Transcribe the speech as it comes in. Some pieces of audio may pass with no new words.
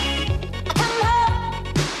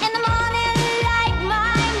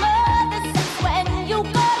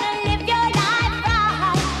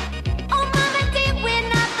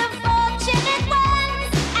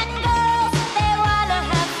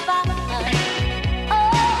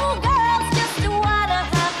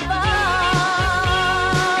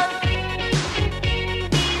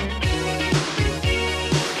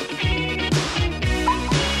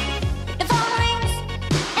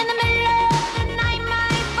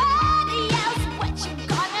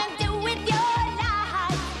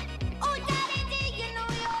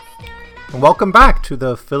Welcome back to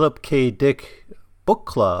the Philip K. Dick Book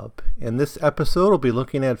Club. In this episode, we'll be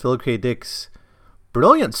looking at Philip K. Dick's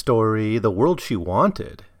brilliant story, The World She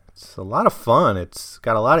Wanted. It's a lot of fun. It's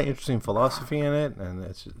got a lot of interesting philosophy in it, and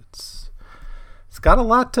it's got a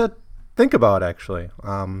lot to think about, actually.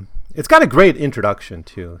 It's got a great introduction,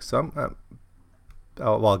 too. So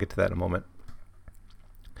I'll get to that in a moment.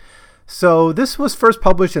 So this was first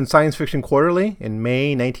published in Science Fiction Quarterly in May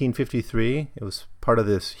 1953. It was part of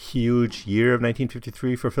this huge year of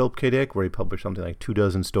 1953 for Philip K. Dick, where he published something like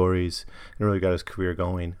 24 stories and really got his career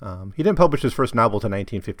going. He didn't publish his first novel until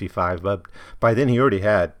 1955, but by then he already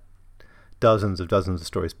had dozens of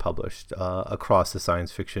stories published across the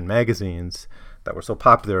science fiction magazines that were so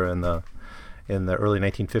popular in the early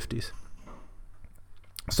 1950s.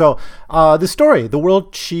 So the story, The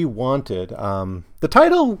World She Wanted, the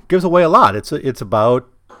title gives away a lot. It's about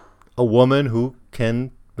a woman who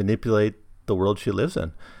can manipulate the world she lives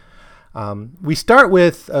in. We start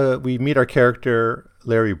with, we meet our character,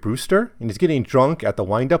 Larry Brewster, and he's getting drunk at the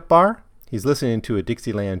wind-up bar. He's listening to a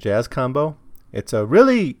Dixieland jazz combo. It's a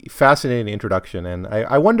really fascinating introduction, and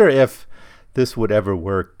I wonder if this would ever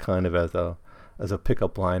work kind of as a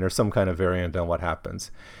pickup line or some kind of variant on what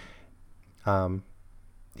happens.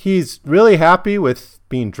 He's really happy with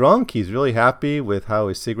being drunk. He's really happy with how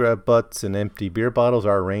his cigarette butts and empty beer bottles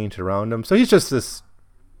are arranged around him. So he's just this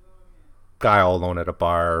guy all alone at a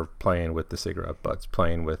bar playing with the cigarette butts,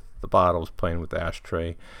 playing with the bottles, playing with the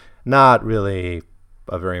ashtray. Not really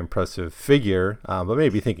a very impressive figure, but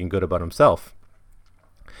maybe thinking good about himself.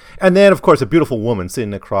 And then, of course, a beautiful woman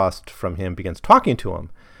sitting across from him begins talking to him.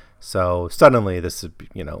 So suddenly this is,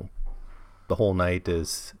 the whole night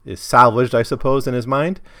is salvaged, I suppose, in his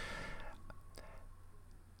mind.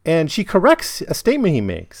 And she corrects a statement he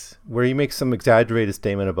makes, where he makes some exaggerated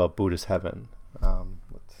statement about Buddhist heaven.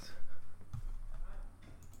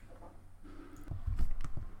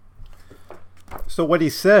 So what he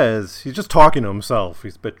says, he's just talking to himself.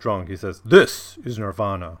 He's a bit drunk. He says, "This is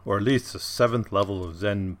nirvana, or at least the 7th level of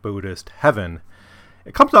Zen Buddhist heaven."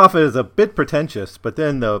 It comes off as a bit pretentious, but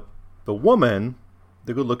then the woman,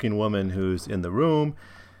 the good-looking woman who's in the room,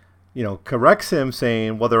 corrects him,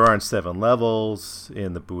 saying, well, there aren't 7 levels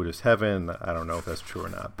in the Buddhist heaven. I don't know if that's true or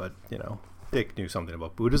not, but, Dick knew something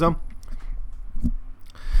about Buddhism.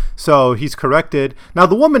 So he's corrected. Now,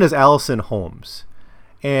 the woman is Allison Holmes,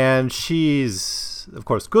 and she's, of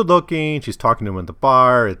course, good-looking. She's talking to him at the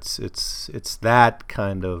bar. It's that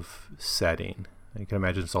kind of setting. You can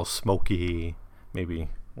imagine it's all smoky. Maybe,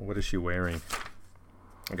 what is she wearing?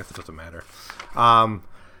 I guess it doesn't matter. How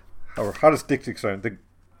does Dick explain?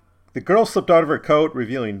 The girl slipped out of her coat,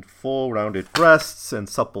 revealing full, rounded breasts and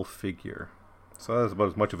supple figure. So that's about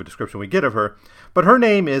as much of a description we get of her. But her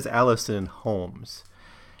name is Allison Holmes.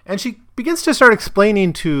 And she begins to start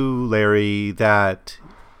explaining to Larry that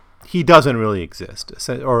he doesn't really exist,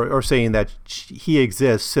 or saying that he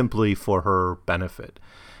exists simply for her benefit.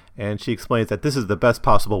 And she explains that this is the best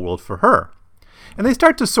possible world for her. And they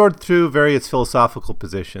start to sort through various philosophical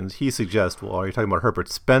positions. He suggests, well, are you talking about Herbert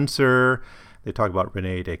Spencer? They talk about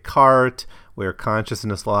Rene Descartes, where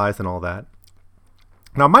consciousness lies and all that.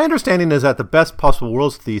 Now, my understanding is that the best possible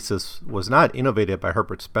worlds thesis was not innovated by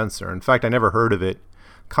Herbert Spencer. In fact, I never heard of it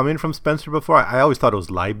coming from Spencer before. I always thought it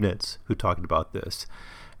was Leibniz who talked about this.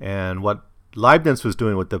 And what Leibniz was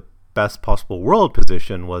doing with the best possible world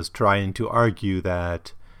position was trying to argue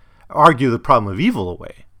the problem of evil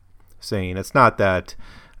away, saying it's not that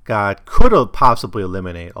God could possibly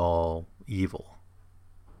eliminate all evil,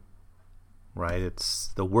 right?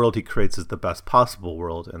 It's the world he creates is the best possible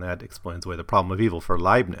world, and that explains away the problem of evil for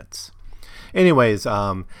Leibniz. Anyways,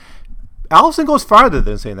 Allison goes farther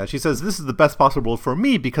than saying that. She says, this is the best possible world for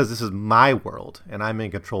me because this is my world, and I'm in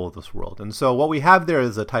control of this world. And so what we have there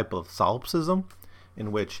is a type of solipsism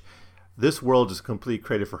in which this world is completely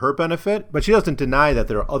created for her benefit, but she doesn't deny that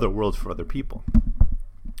there are other worlds for other people.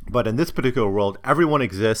 But in this particular world, everyone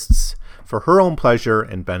exists for her own pleasure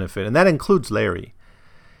and benefit, and that includes Larry.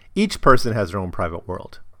 Each person has their own private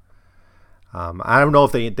world. I don't know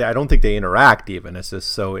if I don't think they interact even. It's just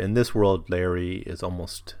so in this world, Larry is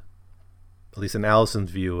almost, at least in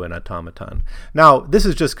Allison's view, an automaton. Now, this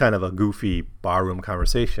is just kind of a goofy barroom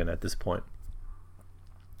conversation at this point.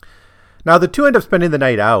 Now, the two end up spending the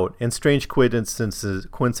night out, and strange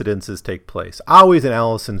coincidences take place, always in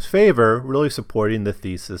Allison's favor, really supporting the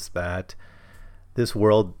thesis that this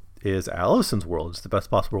world is Allison's world. It's the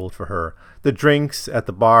best possible world for her. The drinks at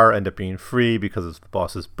the bar end up being free because it's the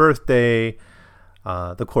boss's birthday.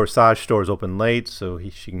 The corsage store is open late, so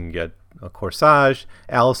she can get a corsage.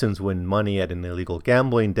 Allison's win money at an illegal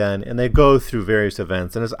gambling den, and they go through various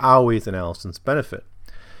events, and it's always in Allison's benefit.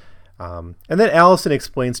 And then Allison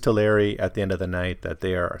explains to Larry at the end of the night that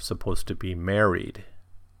they are supposed to be married.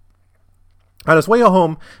 On his way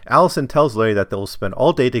home, Allison tells Larry that they'll spend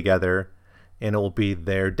all day together and it will be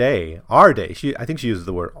their day, our day. I think she uses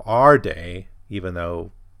the word our day, even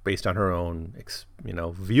though based on her own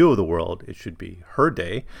view of the world, it should be her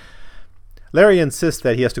day. Larry insists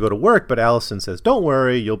that he has to go to work, but Allison says, "Don't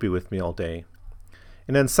worry, you'll be with me all day."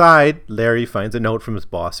 And inside, Larry finds a note from his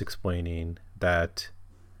boss explaining that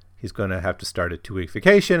he's going to have to start a 2-week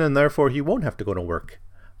vacation and therefore he won't have to go to work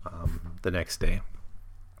the next day.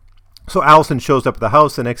 So Allison shows up at the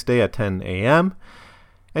house the next day at 10 a.m.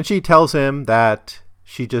 and she tells him that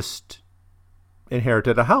she just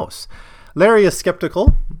inherited a house. Larry is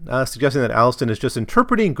skeptical, suggesting that Allison is just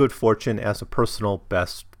interpreting good fortune as a personal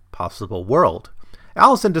best possible world.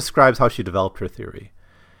 Allison describes how she developed her theory.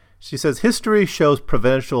 She says, history shows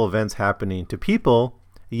providential events happening to people,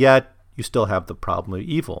 yet you still have the problem of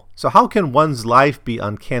evil. So how can one's life be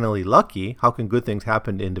uncannily lucky? How can good things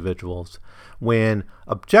happen to individuals when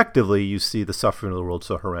objectively you see the suffering of the world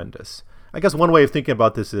so horrendous? I guess one way of thinking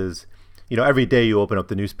about this is, every day you open up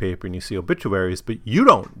the newspaper and you see obituaries, but you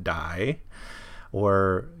don't die,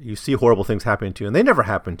 or you see horrible things happening to you and they never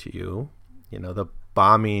happen to you. A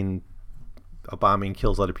bombing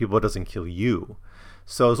kills other people, it doesn't kill you.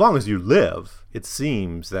 So as long as you live, it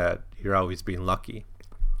seems that you're always being lucky.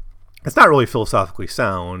 It's not really philosophically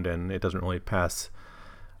sound, and it doesn't really pass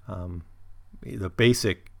the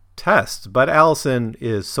basic tests, but Allison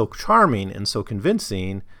is so charming and so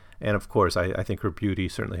convincing, and of course I think her beauty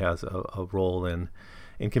certainly has a role in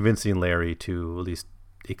convincing Larry to at least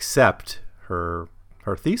accept her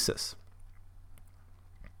thesis.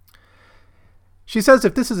 She says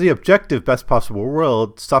if this is the objective best possible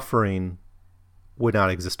world, suffering would not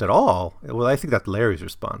exist at all. Well, I think that's Larry's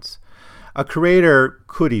response. A creator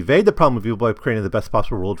could evade the problem of evil by creating the best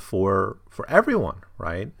possible world for everyone,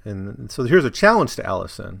 right? And so here's a challenge to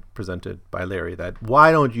Allison presented by Larry, that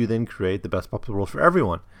why don't you then create the best possible world for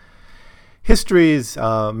everyone? Histories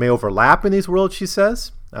may overlap in these worlds, she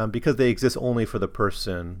says, because they exist only for the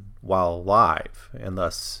person while alive, and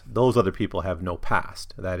thus those other people have no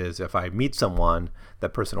past. That is, if I meet someone,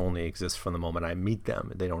 that person only exists from the moment I meet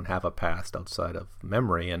them. They don't have a past outside of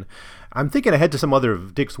memory. And I'm thinking ahead to some other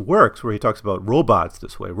of Dick's works where he talks about robots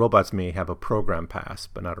this way. Robots may have a program past,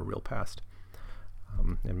 but not a real past.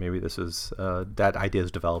 And maybe this is that idea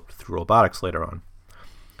is developed through robotics later on.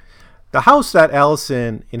 The house that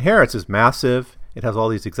Allison inherits is massive. It has all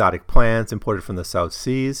these exotic plants imported from the South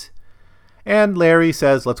Seas. And Larry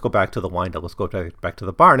says, let's go back to the wind-up. Let's go back to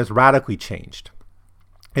the bar. And it's radically changed.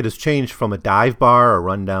 It has changed from a dive bar, a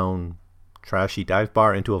rundown, trashy dive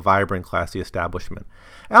bar, into a vibrant, classy establishment.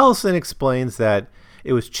 Allison explains that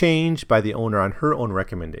it was changed by the owner on her own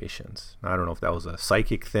recommendations. I don't know if that was a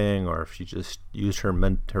psychic thing or if she just used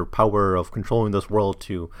her power of controlling this world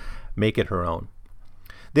to make it her own.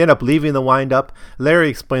 They end up leaving the wind-up. Larry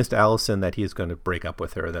explains to Allison that he is going to break up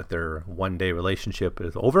with her, that their one-day relationship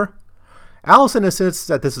is over. Allison insists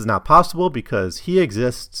that this is not possible because he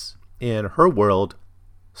exists in her world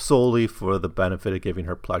solely for the benefit of giving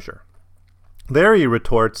her pleasure. Larry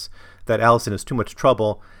retorts that Allison is too much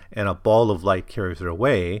trouble and a ball of light carries her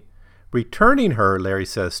away, returning her, Larry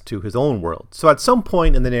says, to his own world. So at some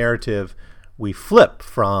point in the narrative, we flip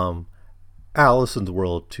from Allison's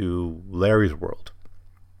world to Larry's world.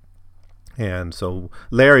 And so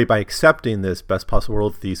Larry, by accepting this best possible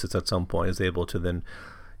world thesis at some point, is able to then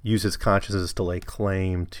use his consciousness to lay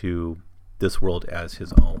claim to this world as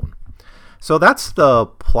his own. So that's the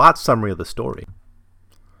plot summary of the story.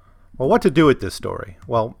 Well, what to do with this story?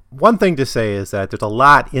 Well, one thing to say is that there's a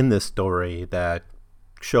lot in this story that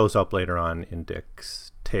shows up later on in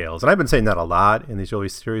Dick's tales. And I've been saying that a lot in these early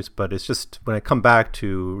series, but it's just when I come back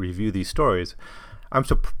to review these stories, I'm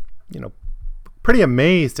so, pretty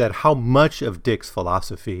amazed at how much of Dick's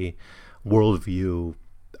philosophy, worldview,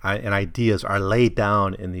 and ideas are laid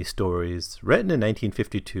down in these stories written in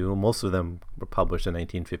 1952. Most of them were published in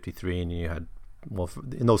 1953, and you had,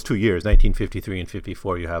 in those 2 years, 1953 and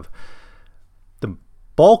 54, you have the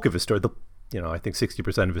bulk of his story. I think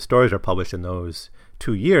 60% of his stories are published in those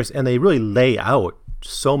 2 years, and they really lay out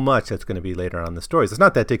so much that's going to be later on in the stories. It's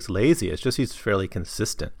not that Dick's lazy; it's just he's fairly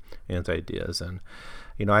consistent in his ideas, and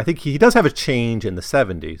I think he does have a change in the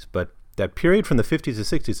 70s, but that period from the 50s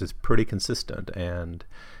to 60s is pretty consistent, and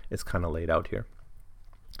it's kind of laid out here.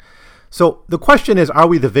 So the question is, are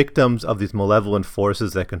we the victims of these malevolent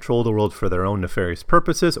forces that control the world for their own nefarious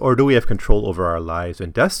purposes, or do we have control over our lives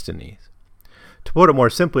and destinies? To put it more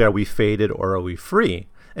simply, are we fated or are we free?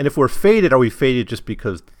 And if we're fated, are we fated just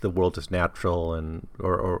because the world is natural and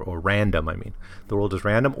or random? I mean, the world is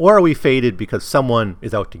random, or are we fated because someone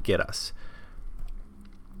is out to get us?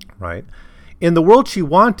 Right? In the world she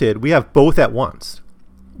wanted, we have both at once.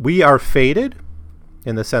 We are fated,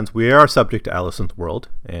 in the sense we are subject to Allison's world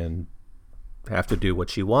and have to do what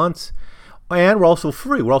she wants, and we're also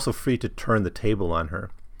free. We're also free to turn the table on her.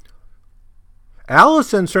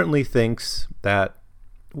 Allison certainly thinks that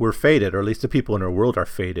we're fated, or at least the people in her world are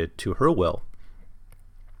fated to her will.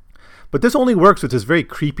 But this only works with this very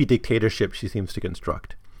creepy dictatorship she seems to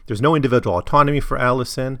construct. There's no individual autonomy for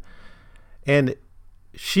Allison, and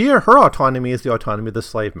her autonomy is the autonomy of the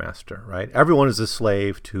slave master, right? Everyone is a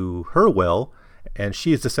slave to her will, and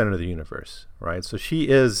she is the center of the universe, right? So she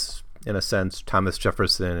is, in a sense, Thomas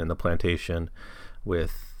Jefferson in the plantation,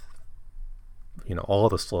 with all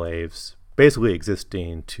the slaves basically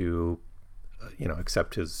existing to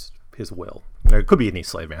accept his will. It could be any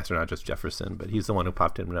slave master, not just Jefferson, but he's the one who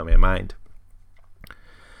popped into my mind.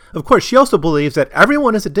 Of course, she also believes that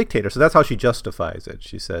everyone is a dictator, so that's how she justifies it.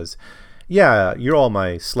 She says, yeah, you're all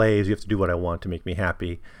my slaves, you have to do what I want to make me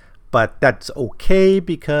happy, but that's okay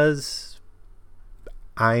because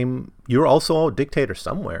you're also a dictator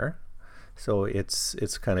somewhere, so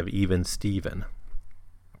it's kind of even Steven.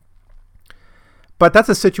 But that's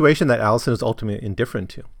a situation that Allison is ultimately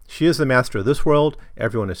indifferent to. She is the master of this world.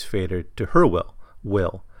 Everyone is fated to her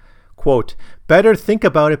will. Quote, better think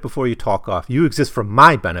about it before you talk off. You exist for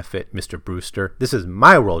my benefit, Mr. Brewster. This is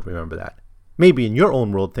my world, remember that. Maybe in your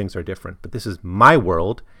own world things are different, but this is my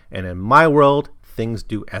world, and in my world, things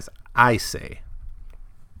do as I say.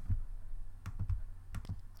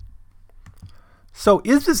 So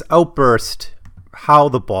is this outburst how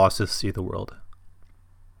the bosses see the world?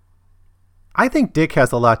 I think Dick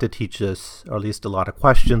has a lot to teach us, or at least a lot of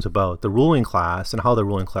questions about the ruling class and how the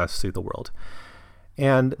ruling class see the world.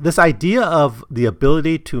 And this idea of the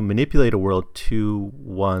ability to manipulate a world to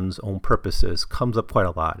one's own purposes comes up quite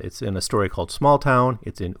a lot. It's in a story called Small Town.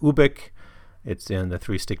 It's in Ubik. It's in The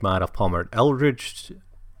Three Stigmata of Palmer Eldritch.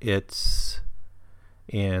 It's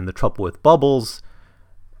in The Trouble with Bubbles.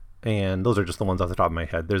 And those are just the ones off the top of my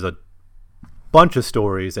head. There's a bunch of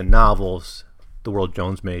stories and novels the World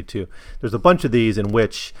Jones made too. There's a bunch of these in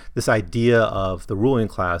which this idea of the ruling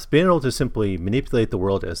class being able to simply manipulate the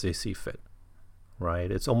world as they see fit, right?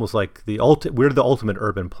 It's almost like we're the ultimate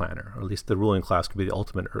urban planner, or at least the ruling class could be the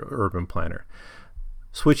ultimate urban planner.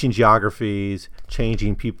 Switching geographies,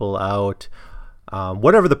 changing people out,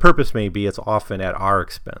 whatever the purpose may be, it's often at our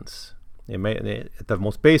expense. At the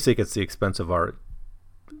most basic, it's the expense of our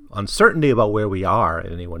uncertainty about where we are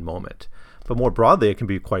at any one moment. But more broadly, it can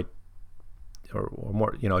be quite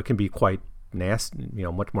it can be quite nasty,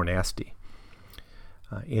 much more nasty.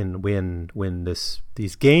 When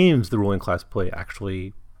these games the ruling class play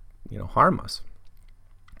actually, harm us.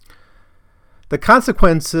 The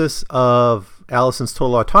consequences of Allison's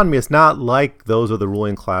total autonomy is not like those of the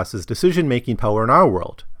ruling class's decision-making power in our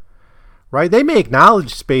world, right? They may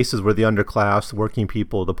acknowledge spaces where the underclass, working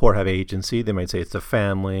people, the poor have agency. They might say it's the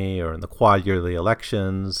family, or in the quad-yearly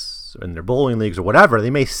elections, or in their bowling leagues, or whatever. They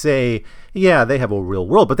may say, yeah, they have a real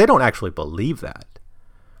world, but they don't actually believe that,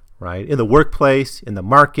 right? In the workplace, in the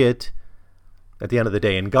market, at the end of the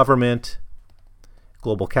day, in government,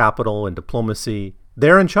 global capital, and diplomacy,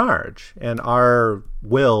 they're in charge, and our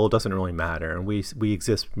will doesn't really matter, and we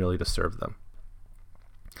exist merely to serve them.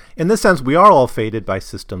 In this sense, we are all fated by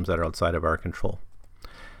systems that are outside of our control.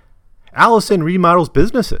 Allison remodels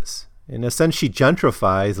businesses. In a sense, she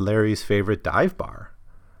gentrifies Larry's favorite dive bar,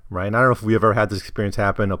 right? And I don't know if we ever had this experience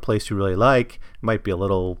happen. A place you really like might be a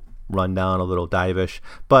little run down, a little dive-ish,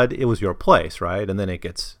 but it was your place, right? And then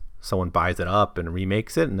someone buys it up and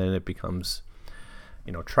remakes it, and then it becomes,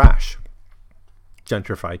 trash.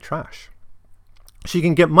 Gentrified trash. She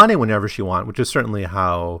can get money whenever she wants, which is certainly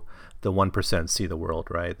how the 1% see the world,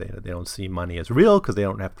 right? They don't see money as real because they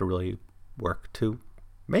don't have to really work to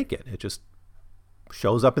make it. It just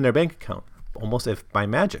shows up in their bank account, almost if by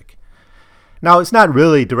magic. Now, it's not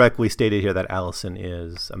really directly stated here that Allison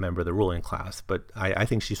is a member of the ruling class, but I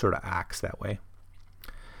think she sort of acts that way.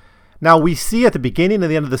 Now, we see at the beginning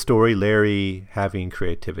and the end of the story Larry having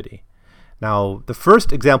creativity. Now, the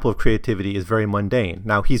first example of creativity is very mundane.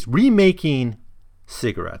 Now, he's remaking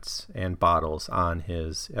cigarettes and bottles at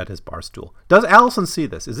his bar stool. Does Allison see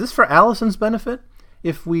this? Is this for Allison's benefit?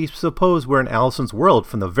 If we suppose we're in Allison's world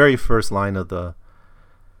from the very first line of the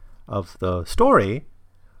story,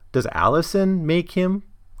 does Allison make him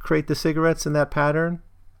create the cigarettes in that pattern,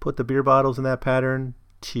 put the beer bottles in that pattern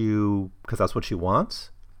because that's what she wants?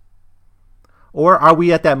 Or are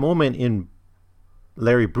we at that moment in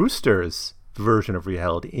Larry Brewster's version of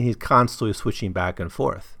reality, and he's constantly switching back and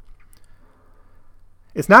forth.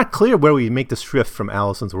 It's not clear where we make the shift from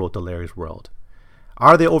Allison's world to Larry's world.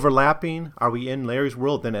 Are they overlapping? Are we in Larry's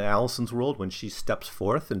world, then in Allison's world when she steps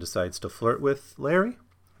forth and decides to flirt with Larry?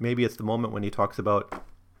 Maybe it's the moment when he talks about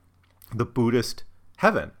the Buddhist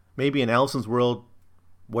heaven. Maybe in Allison's world,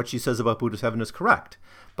 what she says about Buddhist heaven is correct.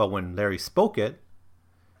 But when Larry spoke it,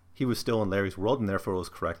 he was still in Larry's world, and therefore it was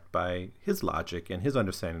correct by his logic and his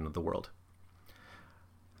understanding of the world.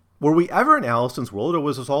 Were we ever in Allison's world, or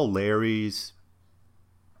was this all Larry's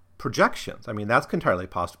projections? I mean, that's entirely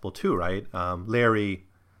possible too, right? Larry,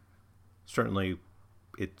 certainly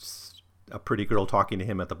it's a pretty girl talking to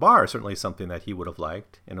him at the bar, certainly something that he would have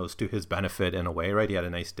liked, and it was to his benefit in a way, right? He had a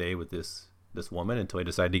nice day with this woman until he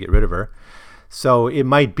decided to get rid of her. So it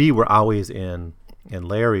might be we're always in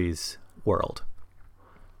Larry's world.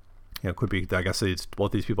 It could be, I guess,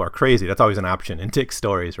 both these people are crazy. That's always an option in Dick's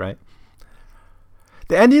stories, right?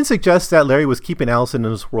 The ending suggests that Larry was keeping Allison in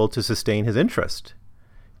his world to sustain his interest.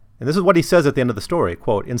 And this is what he says at the end of the story,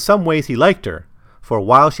 quote, "In some ways he liked her. For a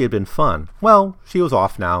while she had been fun. Well, she was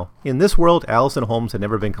off now. In this world, Allison Holmes had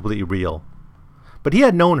never been completely real. But he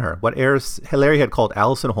had known her. What Larry had called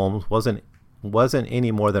Allison Holmes wasn't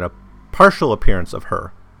any more than a partial appearance of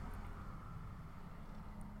her."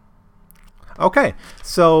 Okay,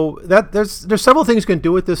 so there's several things you can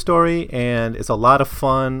do with this story, and it's a lot of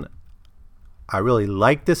fun. I really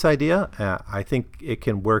like this idea. I think it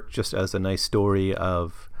can work just as a nice story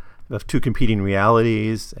of two competing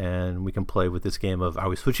realities, and we can play with this game of, are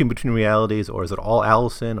we switching between realities, or is it all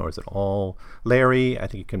Allison, or is it all Larry? I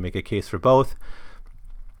think you can make a case for both.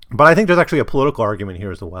 But I think there's actually a political argument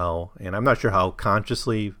here as well, and I'm not sure how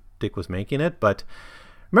consciously Dick was making it, but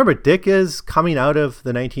remember, Dick is coming out of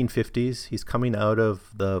the 1950s. He's coming out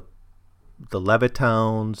of the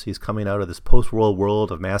Levittowns. He's coming out of this post-world world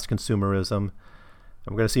of mass consumerism.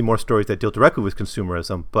 And we're going to see more stories that deal directly with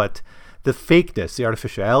consumerism, but the fakeness, the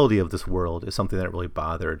artificiality of this world is something that really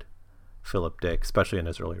bothered Philip Dick, especially in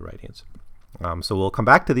his early writings. So we'll come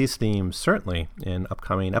back to these themes certainly in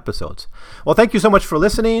upcoming episodes. Well, thank you so much for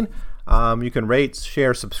listening. You can rate,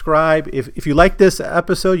 share, subscribe. If you like this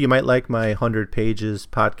episode, you might like my 100 Pages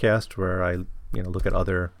podcast, where I look at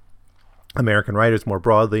other American writers more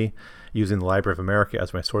broadly, using the Library of America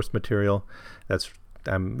as my source material.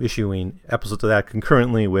 I'm issuing episodes of that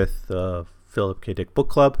concurrently with the Philip K. Dick Book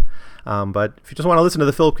Club. But if you just want to listen to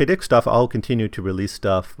the Philip K. Dick stuff, I'll continue to release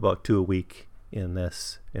stuff about 2 a week in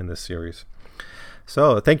this series.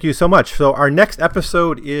 So thank you so much. So our next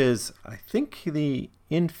episode is, I think, The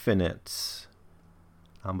Infinite,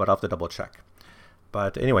 but I'll have to double check.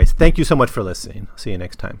 But anyways, thank you so much for listening. See you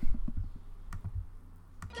next time.